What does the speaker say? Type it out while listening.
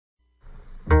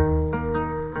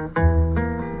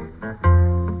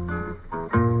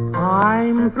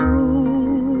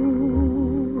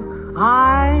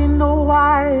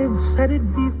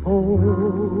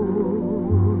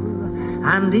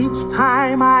And each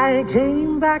time I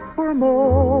came back for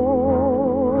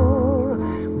more,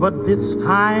 but this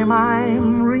time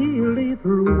I'm really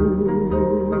through.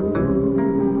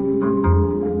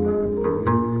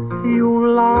 You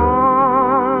lied,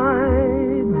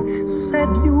 said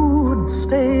you'd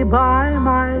stay by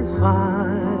my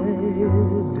side.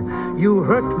 You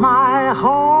hurt my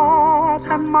heart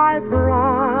and my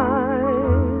pride,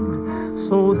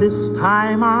 so this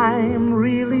time I'm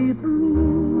really through.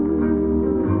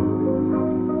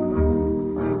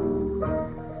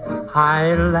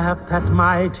 I laughed at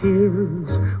my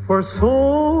tears for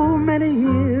so many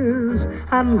years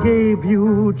and gave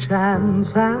you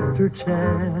chance after chance.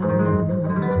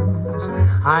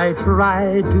 I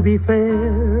tried to be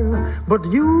fair, but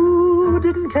you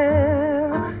didn't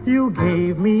care. You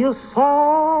gave me a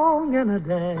song and a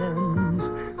dance.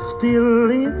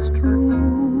 Still it's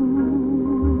true.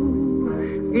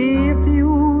 If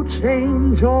you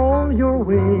change all your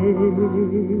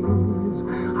ways,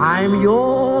 I'm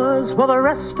yours for the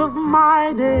rest of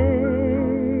my days.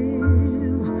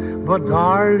 But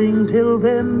darling, till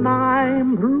then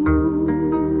I'm through.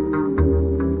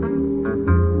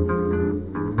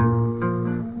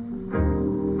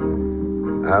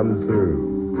 I'm through.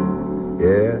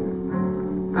 Yeah,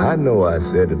 I know I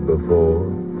said it before.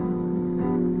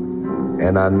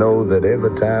 And I know that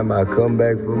every time I come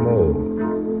back for more.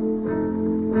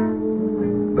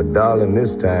 But darling,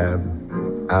 this time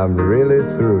I'm really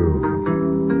through.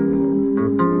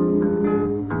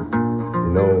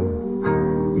 You know,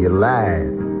 you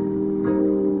lied.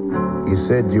 You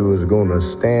said you was gonna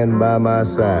stand by my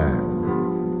side.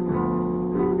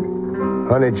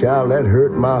 Honey child, that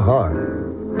hurt my heart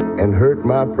and hurt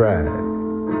my pride.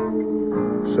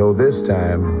 So this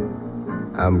time,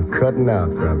 I'm cutting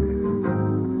out from you.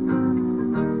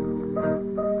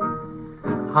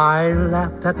 I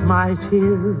laughed at my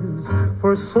tears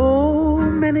for so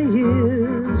many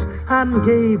years and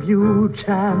gave you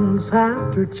chance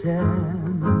after chance.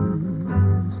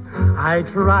 I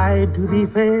tried to be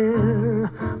fair,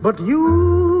 but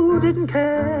you didn't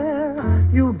care.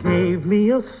 You gave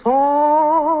me a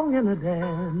song and a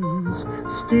dance.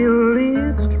 Still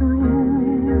it's true.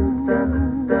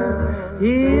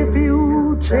 If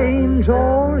you change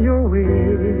all your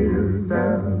ways,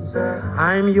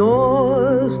 I'm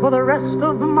yours for the rest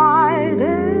of my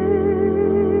days.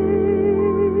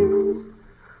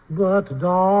 But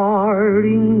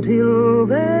darling, till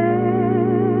then